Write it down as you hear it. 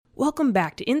Welcome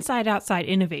back to Inside Outside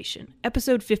Innovation,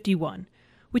 episode 51.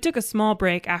 We took a small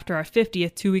break after our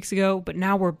 50th 2 weeks ago, but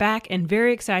now we're back and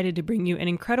very excited to bring you an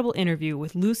incredible interview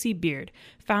with Lucy Beard,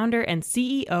 founder and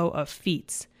CEO of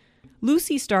Feats.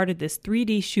 Lucy started this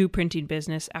 3D shoe printing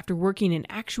business after working in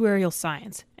actuarial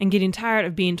science and getting tired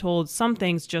of being told some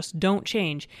things just don't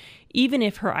change, even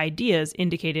if her ideas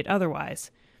indicated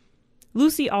otherwise.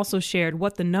 Lucy also shared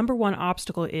what the number one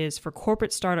obstacle is for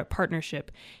corporate startup partnership,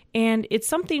 and it's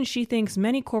something she thinks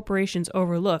many corporations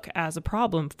overlook as a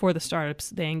problem for the startups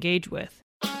they engage with.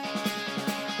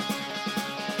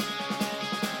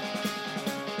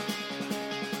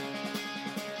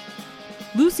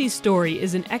 Lucy's story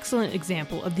is an excellent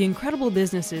example of the incredible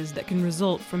businesses that can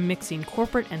result from mixing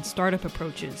corporate and startup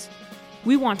approaches.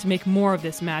 We want to make more of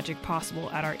this magic possible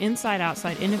at our Inside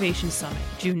Outside Innovation Summit,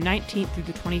 June 19th through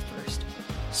the 21st.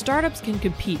 Startups can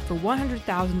compete for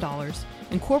 $100,000,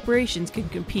 and corporations can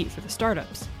compete for the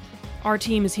startups. Our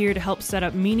team is here to help set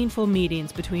up meaningful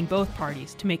meetings between both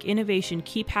parties to make innovation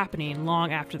keep happening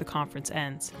long after the conference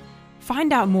ends.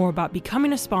 Find out more about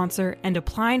becoming a sponsor and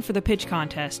applying for the pitch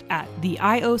contest at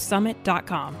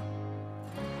theiosummit.com.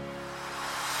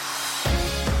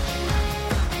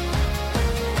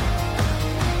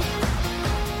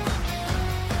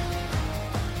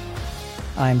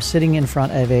 I'm sitting in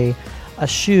front of a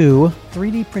shoe,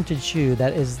 3D printed shoe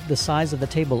that is the size of the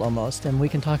table almost, and we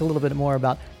can talk a little bit more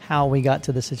about how we got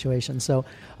to this situation. So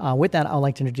with that, I'd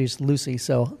like to introduce Lucy.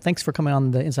 So thanks for coming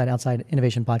on the Inside Outside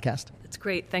Innovation podcast. It's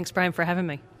great. Thanks, Brian, for having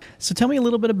me. So tell me a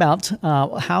little bit about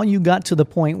how you got to the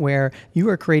point where you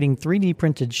are creating 3D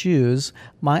printed shoes.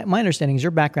 My understanding is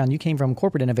your background, you came from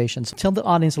corporate innovations. Tell the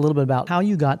audience a little bit about how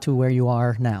you got to where you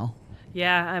are now.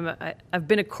 Yeah, I've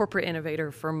been a corporate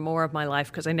innovator for more of my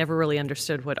life because I never really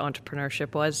understood what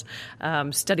entrepreneurship was.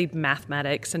 Studied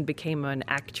mathematics and became an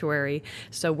actuary.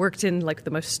 So worked in like the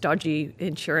most stodgy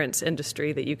insurance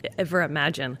industry that you could ever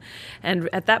imagine. And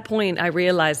at that point, I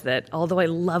realized that although I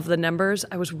love the numbers,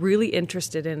 I was really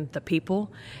interested in the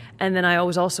people. And then I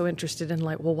was also interested in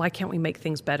like, well, why can't we make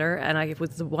things better? And I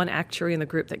was the one actuary in the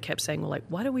group that kept saying, well, like,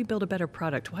 why don't we build a better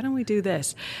product? Why don't we do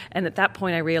this? And at that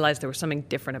point, I realized there was something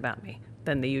different about me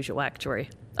than the usual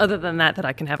actuary. Other than that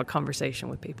I can have a conversation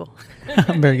with people.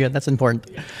 Very good. That's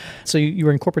important. So you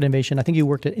were in corporate innovation. I think you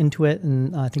worked at Intuit,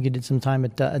 and I think you did some time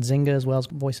at Zynga as well as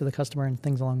voice of the customer and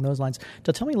things along those lines.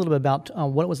 So tell me a little bit about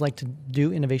what it was like to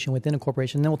do innovation within a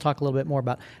corporation. And then we'll talk a little bit more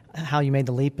about how you made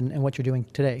the leap and what you're doing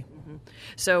today.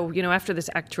 So, after this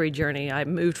actuary journey, I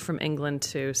moved from England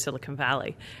to Silicon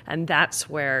Valley. And that's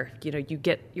where, you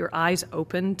get your eyes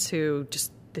open to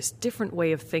just this different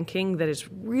way of thinking that is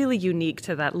really unique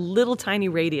to that little tiny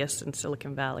radius in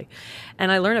Silicon Valley.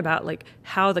 And I learned about like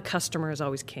how the customer is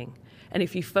always king. And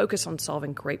if you focus on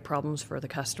solving great problems for the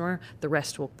customer, the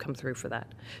rest will come through for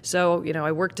that. So,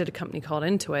 I worked at a company called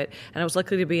Intuit, and I was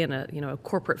lucky to be in a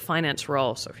corporate finance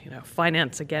role. So,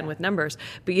 finance again with numbers.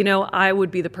 But, I would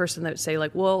be the person that would say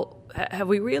like, well, have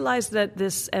we realized that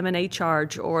this M&A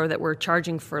charge or that we're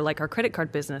charging for like our credit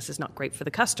card business is not great for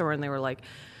the customer? And they were like,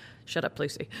 shut up,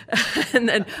 Lucy.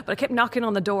 But I kept knocking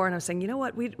on the door, and I was saying, you know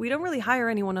what, we don't really hire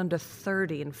anyone under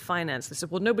 30 in finance. They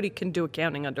said, well, nobody can do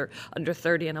accounting under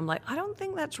 30. And I'm like, I don't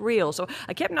think that's real. So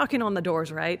I kept knocking on the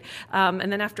doors, right?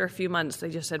 And then after a few months,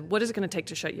 they just said, what is it going to take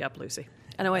to shut you up, Lucy?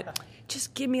 And I went,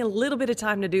 just give me a little bit of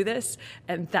time to do this.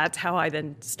 And that's how I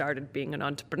then started being an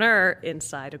entrepreneur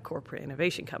inside a corporate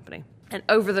innovation company. And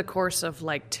over the course of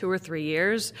like 2 or 3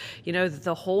 years,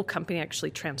 the whole company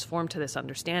actually transformed to this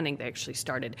understanding. They actually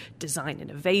started design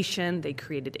innovation. They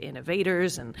created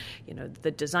innovators and,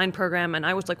 the design program. And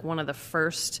I was like one of the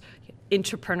first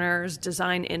entrepreneurs,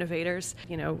 design innovators,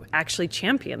 actually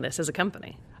champion this as a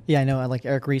company. Yeah, I know. I like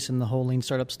Eric Ries and the whole lean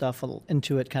startup stuff.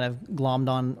 Intuit kind of glommed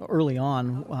on early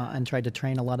on and tried to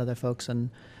train a lot of their folks. And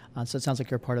so it sounds like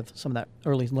you're part of some of that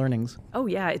early learnings. Oh,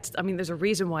 yeah. There's a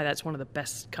reason why that's one of the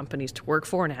best companies to work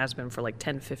for, and it has been for like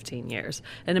 10, 15 years.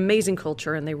 An amazing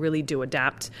culture, and they really do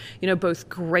adapt, both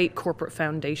great corporate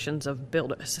foundations of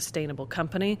build a sustainable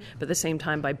company, but at the same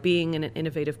time, by being in an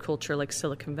innovative culture like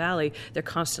Silicon Valley, they're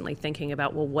constantly thinking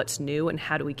about, well, what's new and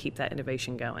how do we keep that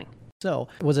innovation going? So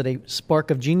was it a spark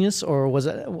of genius, or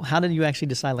how did you actually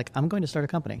decide, like, I'm going to start a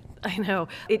company? I know.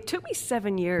 It took me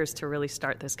 7 years to really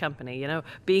start this company.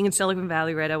 Being in Silicon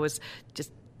Valley, right, I was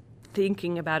just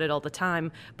thinking about it all the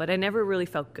time, but I never really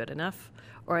felt good enough,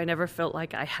 or I never felt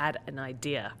like I had an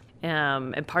idea.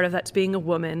 And part of that's being a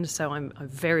woman, so I'm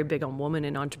very big on woman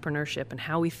in entrepreneurship and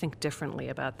how we think differently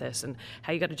about this and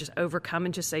how you got to just overcome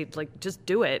and just say, like, just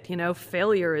do it.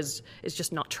 Failure is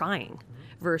just not trying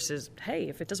versus, hey,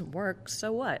 if it doesn't work,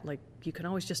 so what? Like, you can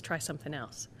always just try something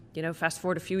else. Fast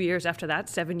forward a few years after that,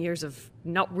 7 years of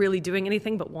not really doing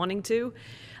anything but wanting to,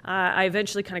 I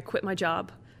eventually kind of quit my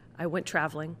job. I went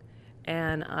traveling,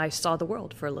 and I saw the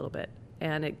world for a little bit.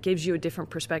 And it gives you a different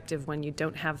perspective when you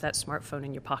don't have that smartphone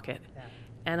in your pocket. Yeah.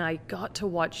 And I got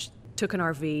to took an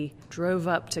RV, drove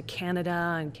up to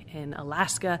Canada and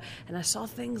Alaska, and I saw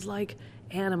things like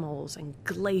animals and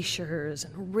glaciers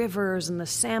and rivers and the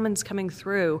salmon's coming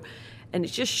through. And it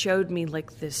just showed me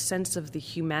like this sense of the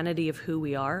humanity of who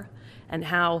we are and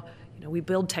how, we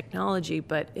build technology,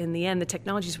 but in the end, the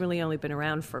technology's really only been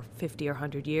around for 50 or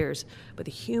 100 years. But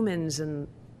the humans and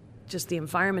just the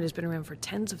environment has been around for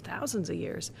tens of thousands of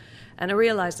years. And I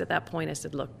realized at that point, I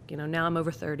said, look, now I'm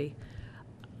over 30.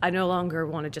 I no longer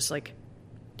want to just like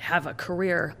have a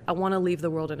career. I want to leave the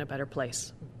world in a better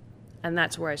place. And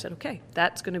that's where I said, okay,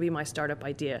 that's going to be my startup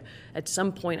idea. At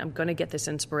some point, I'm going to get this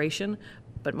inspiration,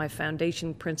 but my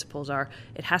foundation principles are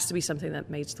it has to be something that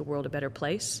makes the world a better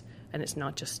place, and it's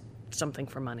not just something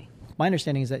for money. My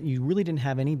understanding is that you really didn't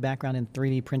have any background in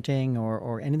 3D printing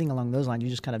or anything along those lines. You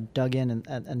just kind of dug in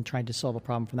and tried to solve a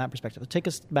problem from that perspective. Take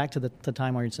us back to the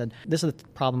time where you said, this is the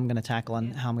problem I'm going to tackle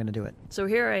and how I'm going to do it. So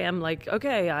here I am like,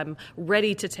 okay, I'm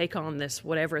ready to take on this,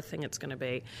 whatever thing it's going to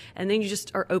be. And then you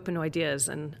just are open to ideas.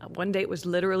 And one day it was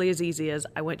literally as easy as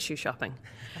I went shoe shopping.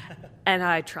 And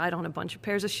I tried on a bunch of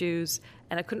pairs of shoes,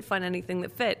 and I couldn't find anything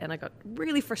that fit. And I got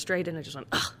really frustrated, and I just went,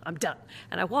 I'm done.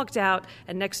 And I walked out,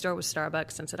 and next door was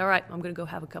Starbucks, and said, all right, I'm going to go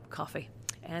have a cup of coffee.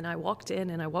 And I walked in,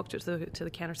 and I walked to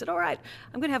the counter and said, all right,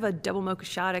 I'm going to have a double mocha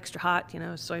shot, extra hot,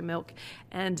 soy milk.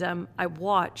 And I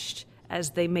watched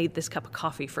as they made this cup of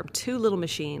coffee from two little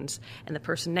machines, and the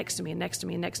person next to me and next to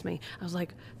me and next to me, I was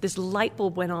like, this light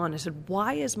bulb went on. I said,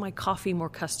 why is my coffee more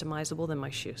customizable than my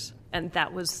shoes? And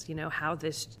that was, how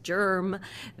this germ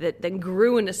that then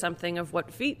grew into something of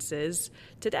what Feats is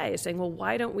today, is saying, well,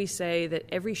 why don't we say that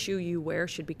every shoe you wear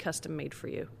should be custom made for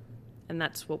you? And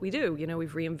that's what we do.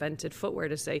 We've reinvented footwear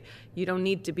to say you don't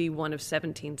need to be one of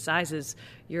 17 sizes.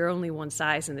 You're only one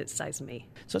size, and it's size me.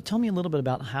 So tell me a little bit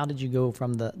about how did you go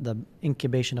from the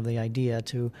incubation of the idea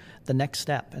to the next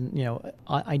step? And,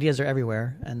 ideas are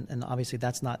everywhere, and obviously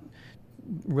that's not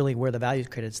really where the value is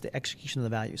created. It's the execution of the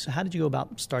value. So how did you go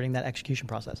about starting that execution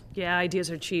process? Yeah,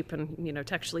 ideas are cheap, and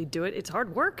to actually do it, it's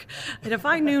hard work. And if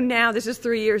I knew now, this is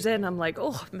 3 years in, I'm like,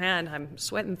 oh man, I'm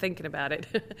sweating thinking about it.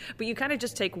 But you kind of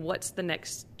just take what's the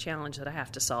next challenge that I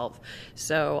have to solve.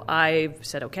 So I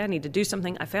said, okay, I need to do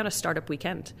something. I found a startup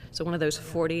weekend, so one of those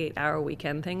 48-hour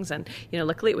weekend things, and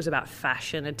luckily it was about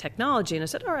fashion and technology. And I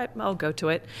said, all right, I'll go to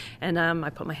it. And I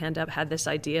put my hand up, had this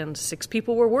idea, and 6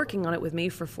 people were working on it with me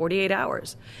for 48 hours.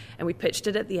 And we pitched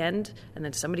it at the end, and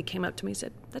then somebody came up to me and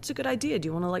said, that's a good idea. Do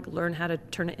you want to learn how to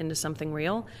turn it into something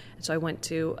real? And so I went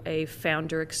to a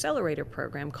founder accelerator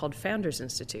program called Founders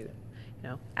Institute.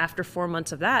 After 4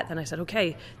 months of that, then I said,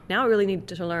 okay, now I really need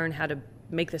to learn how to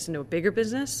make this into a bigger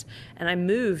business. And I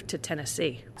moved to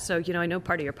Tennessee. So, I know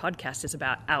part of your podcast is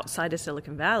about outside of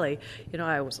Silicon Valley.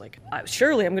 I was like,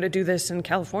 surely I'm going to do this in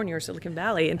California or Silicon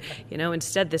Valley. And,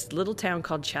 instead this little town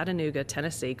called Chattanooga,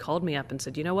 Tennessee called me up and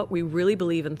said, you know what, we really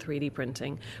believe in 3D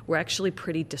printing. We're actually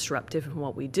pretty disruptive in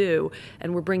what we do.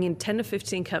 And we're bringing 10 to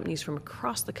 15 companies from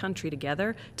across the country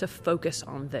together to focus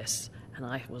on this. And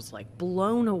I was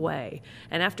blown away.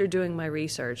 And after doing my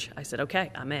research, I said, okay,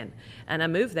 I'm in. And I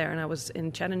moved there, and I was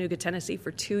in Chattanooga, Tennessee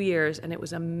for 2 years, and it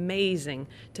was amazing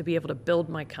to be able to build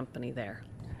my company there.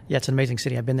 Yeah, it's an amazing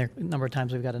city. I've been there a number of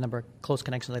times. We've got a number of close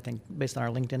connections, I think, based on our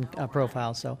LinkedIn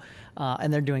profile. So,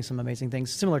 and they're doing some amazing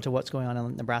things, similar to what's going on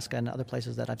in Nebraska and other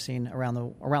places that I've seen around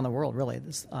the world. Really,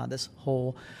 this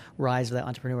whole rise of the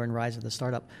entrepreneur and rise of the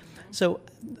startup. So,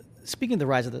 speaking of the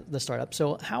rise of the startup,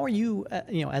 so how are you,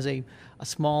 as a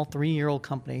small 3-year-old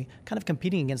company, kind of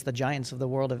competing against the giants of the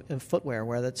world of footwear,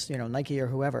 whether it's Nike or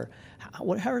whoever?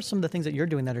 How are some of the things that you're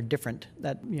doing that are different,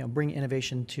 that bring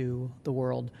innovation to the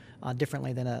world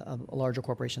differently than a larger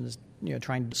corporation is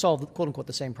trying to solve, quote unquote,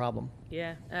 the same problem?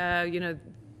 Yeah,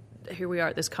 here we are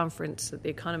at this conference at The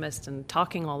Economist and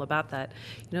talking all about that.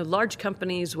 Large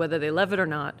companies, whether they love it or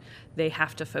not, they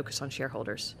have to focus on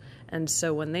shareholders. And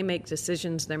so when they make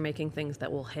decisions, they're making things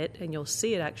that will hit, and you'll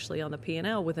see it actually on the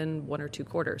P&L within 1 or 2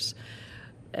 quarters.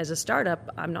 As a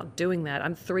startup, I'm not doing that.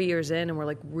 I'm 3 years in, and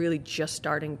we're really just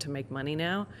starting to make money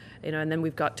now. And then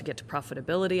we've got to get to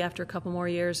profitability after a couple more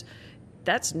years.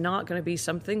 That's not going to be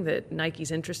something that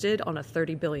Nike's interested on a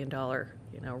 $30 billion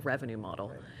revenue model.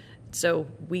 Right. So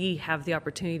we have the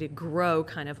opportunity to grow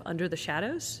kind of under the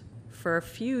shadows for a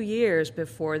few years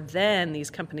before then these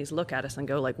companies look at us and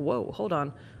go whoa, hold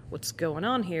on, what's going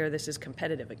on here? This is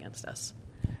competitive against us.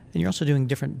 And you're also doing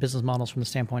different business models from the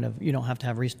standpoint of you don't have to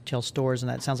have retail stores, and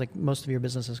that sounds like most of your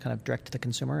business is kind of direct to the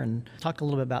consumer. And talk a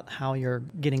little bit about how you're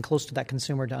getting close to that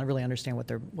consumer to really understand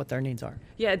what their needs are.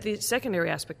 Yeah, the secondary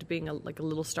aspect of being a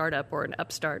little startup or an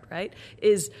upstart, right,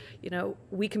 is,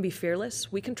 we can be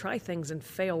fearless. We can try things and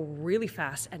fail really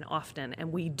fast and often,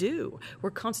 and we do.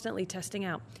 We're constantly testing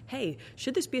out, hey,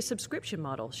 should this be a subscription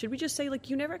model? Should we just say,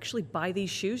 you never actually buy these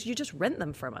shoes, you just rent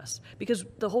them from us? Because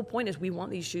the whole point is we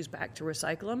want these shoes back to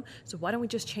recycle them. So why don't we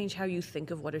just change how you think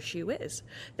of what a shoe is?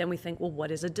 Then we think, well, what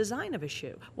is a design of a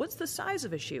shoe? What's the size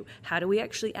of a shoe? How do we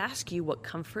actually ask you what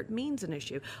comfort means in a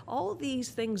shoe? All these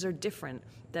things are different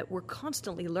that we're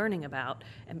constantly learning about,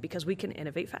 and because we can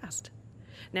innovate fast.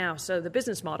 Now, so the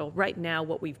business model, right now,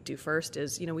 what we do first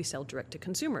is, we sell direct to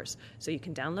consumers. So you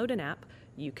can download an app.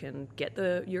 You can get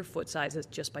your foot sizes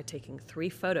just by taking 3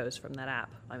 photos from that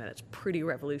app. I mean, it's pretty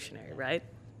revolutionary, right?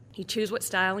 You choose what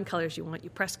style and colors you want, you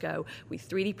press go, we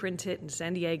 3D print it in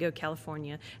San Diego,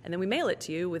 California, and then we mail it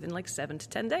to you within 7 to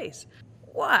 10 days.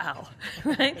 Wow,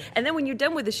 right? And then when you're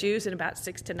done with the shoes in about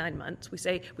 6 to 9 months,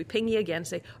 we ping you again,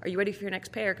 say, are you ready for your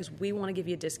next pair? Because we want to give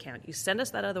you a discount. You send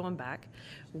us that other one back,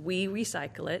 we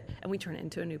recycle it, and we turn it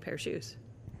into a new pair of shoes.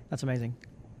 That's amazing.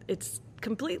 It's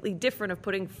completely different of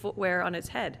putting footwear on its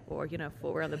head or,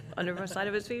 footwear on the under side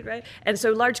of its feet, right? And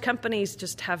so large companies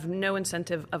just have no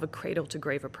incentive of a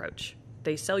cradle-to-grave approach.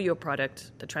 They sell you a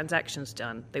product, the transaction's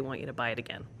done, they want you to buy it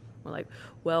again. We're like,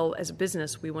 well, as a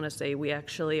business, we want to say we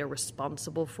actually are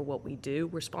responsible for what we do.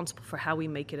 We're responsible for how we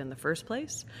make it in the first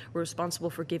place. We're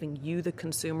responsible for giving you, the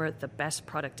consumer, the best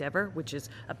product ever, which is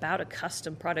about a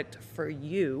custom product for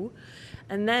you.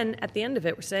 And then at the end of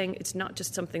it, we're saying it's not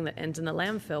just something that ends in the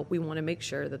landfill. We want to make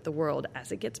sure that the world,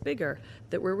 as it gets bigger,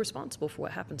 that we're responsible for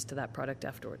what happens to that product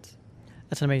afterwards.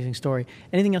 That's an amazing story.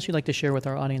 Anything else you'd like to share with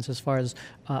our audience as far as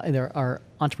either our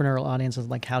entrepreneurial audiences,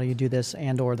 like how do you do this,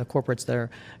 and or the corporates that are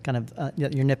kind of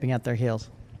you're nipping at their heels?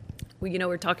 Well,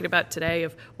 we're talking about today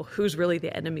of, who's really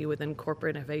the enemy within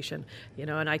corporate innovation?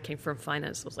 And I came from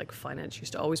finance. It was like finance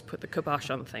used to always put the kibosh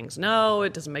on things. No,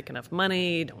 it doesn't make enough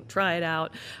money. Don't try it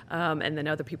out. And then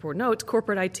other people were, no, it's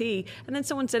corporate IT. And then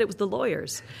someone said it was the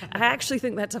lawyers. I actually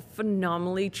think that's a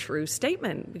phenomenally true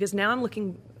statement, because now I'm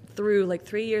looking through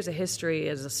 3 years of history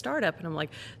as a startup, and I'm like,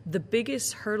 the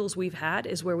biggest hurdles we've had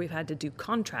is where we've had to do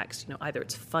contracts. Either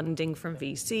it's funding from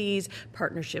VCs,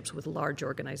 partnerships with large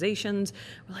organizations.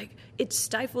 We're like, it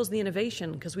stifles the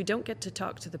innovation because we don't get to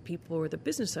talk to the people or the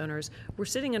business owners. We're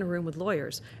sitting in a room with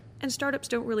lawyers, and startups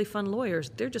don't really fund lawyers.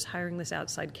 They're just hiring this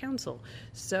outside counsel.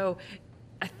 So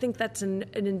I think that's an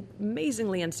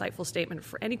amazingly insightful statement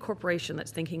for any corporation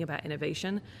that's thinking about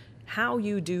innovation. How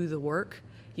you do the work,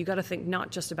 you got to think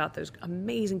not just about those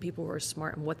amazing people who are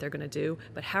smart and what they're going to do,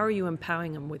 but how are you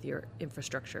empowering them with your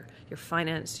infrastructure, your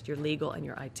finance, your legal, and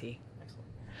your IT.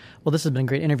 Well, this has been a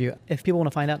great interview. If people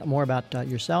want to find out more about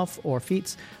yourself or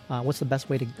Feets, what's the best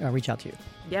way to reach out to you?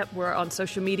 Yep, we're on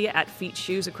social media at Feet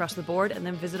Shoes across the board, and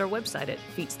then visit our website at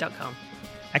feets.com.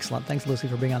 Excellent. Thanks, Lucy,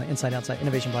 for being on the Inside Outside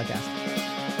Innovation Podcast.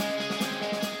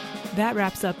 That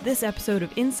wraps up this episode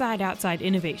of Inside Outside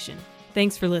Innovation.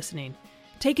 Thanks for listening.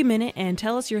 Take a minute and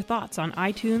tell us your thoughts on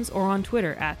iTunes or on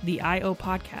Twitter at the IO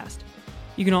Podcast.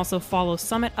 You can also follow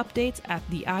Summit updates at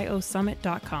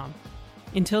theiosummit.com.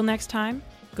 Until next time,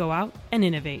 go out and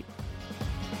innovate.